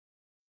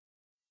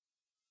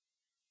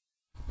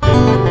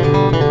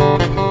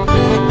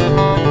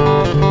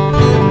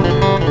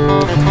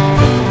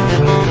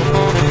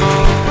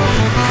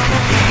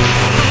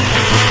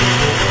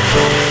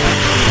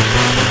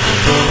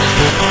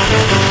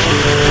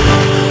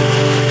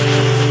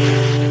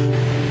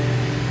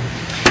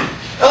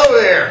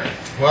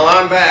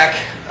I'm back.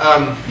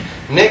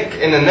 Nick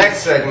in the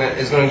next segment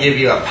is going to give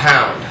you a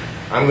pound.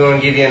 I'm going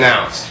to give you an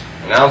ounce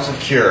of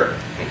cure.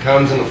 It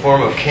comes in the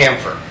form of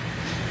camphor.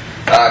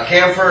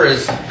 Camphor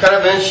is kind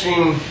of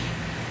interesting.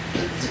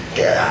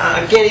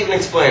 I can't even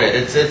explain it.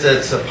 It's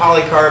a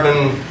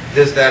polycarbon,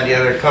 this, that, the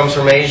other. It comes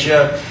from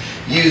Asia,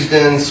 used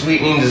in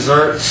sweetening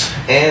desserts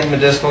and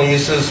medicinal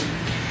uses.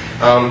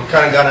 Kind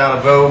of got out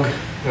of vogue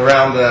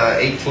around the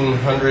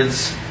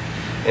 1800s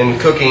in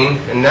cooking,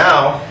 and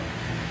now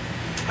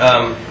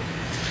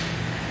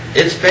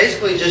it's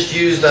basically just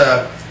used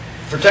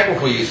for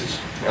technical uses,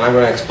 and I'm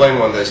going to explain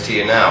one of those to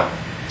you now.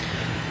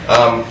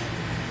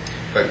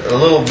 But a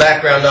little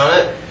background on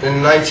it.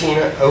 In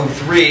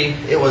 1903,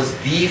 it was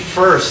the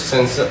first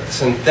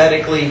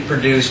synthetically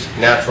produced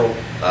natural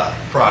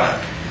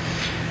product.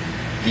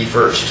 The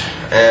first.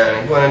 And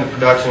it went into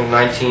production in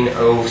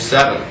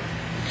 1907.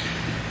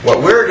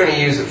 What we're going to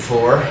use it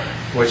for,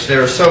 which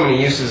there are so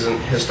many uses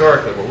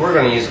historically, what we're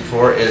going to use it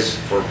for is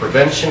for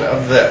prevention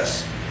of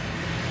this.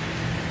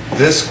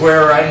 This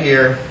square right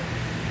here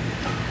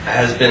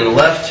has been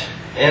left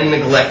and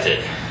neglected,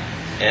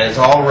 and it's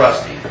all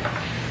rusty.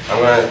 I'm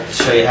going to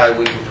show you how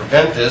we can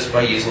prevent this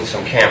by using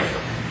some camphor.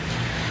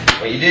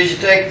 What you do is you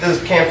take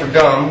this camphor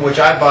gum, which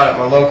I bought at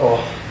my local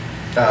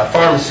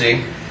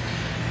pharmacy.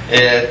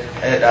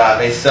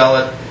 They sell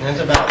it, and it's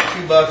about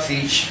 $2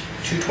 each,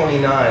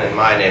 $2.29 in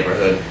my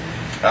neighborhood.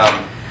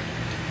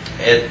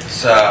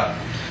 It's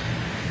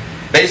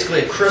basically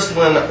a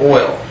crystalline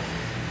oil.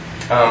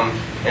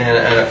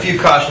 And a few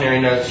cautionary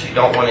notes: you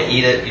don't want to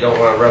eat it, you don't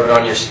want to rub it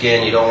on your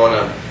skin, you don't want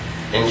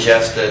to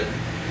ingest it.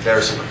 There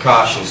are some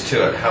precautions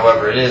to it.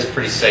 However, it is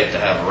pretty safe to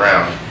have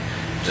around,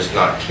 just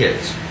not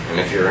kids. And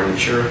if you're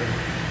immature,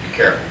 be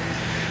careful.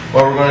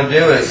 What we're going to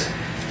do is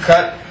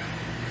cut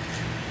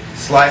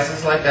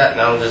slices like that, and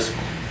that'll just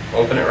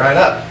open it right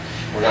up.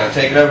 We're going to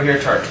take it over here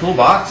to our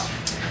toolbox,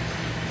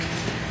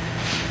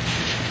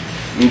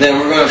 and then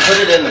we're going to put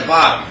it in the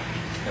bottom,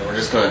 and we're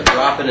just going to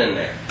drop it in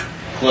there,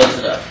 close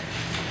it up.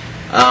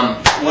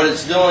 What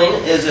it's doing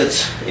is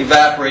it's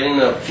evaporating.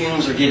 The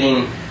fumes are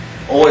getting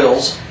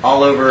oils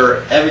all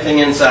over everything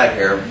inside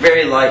here.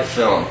 Very light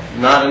film,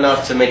 not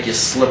enough to make you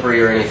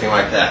slippery or anything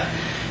like that.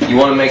 You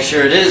want to make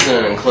sure it is in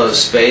an enclosed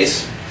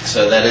space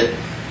so that it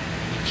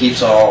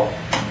keeps all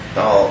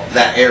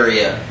that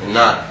area, and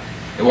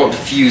it won't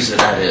diffuse it,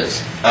 that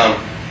is.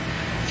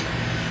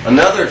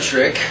 Another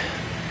trick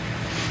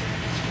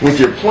with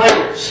your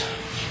planters.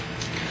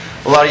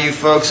 A lot of you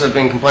folks have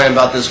been complaining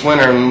about this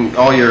winter and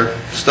all your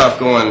stuff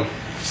going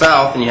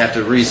south, and you have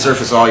to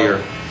resurface all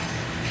your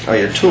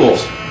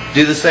tools.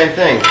 Do the same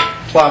thing.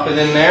 Plop it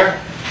in there.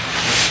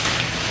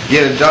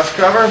 Get a dust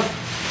cover.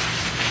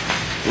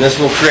 And this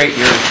will create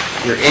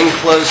your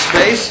enclosed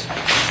space.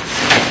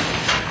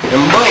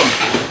 And boom.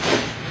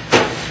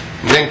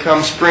 Then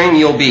come spring,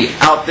 you'll be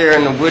out there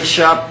in the wood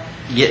shop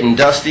getting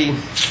dusty,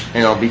 and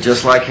it'll be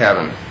just like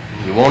heaven.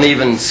 You won't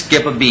even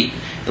skip a beat.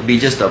 It'll be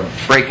just a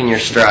break in your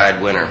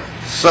stride winter.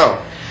 So,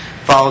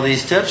 follow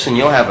these tips and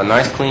you'll have a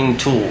nice clean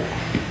tool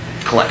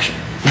collection.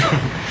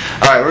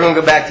 Alright, we're going to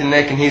go back to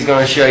Nick, and he's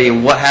going to show you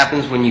what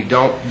happens when you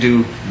don't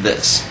do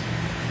this.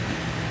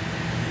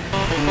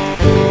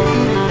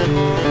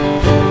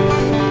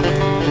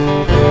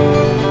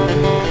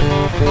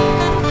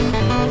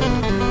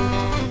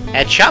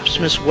 At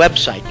Shopsmith's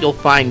website, you'll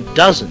find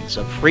dozens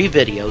of free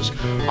videos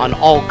on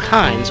all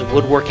kinds of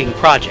woodworking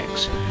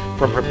projects,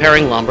 from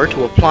preparing lumber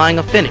to applying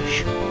a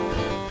finish.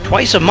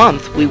 Twice a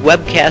month, we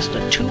webcast a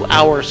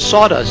 2-hour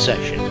sawdust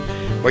session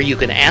where you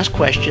can ask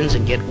questions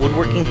and get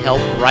woodworking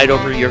help right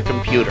over your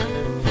computer.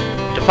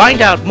 To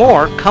find out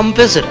more, come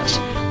visit us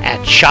at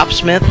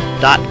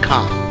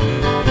shopsmith.com.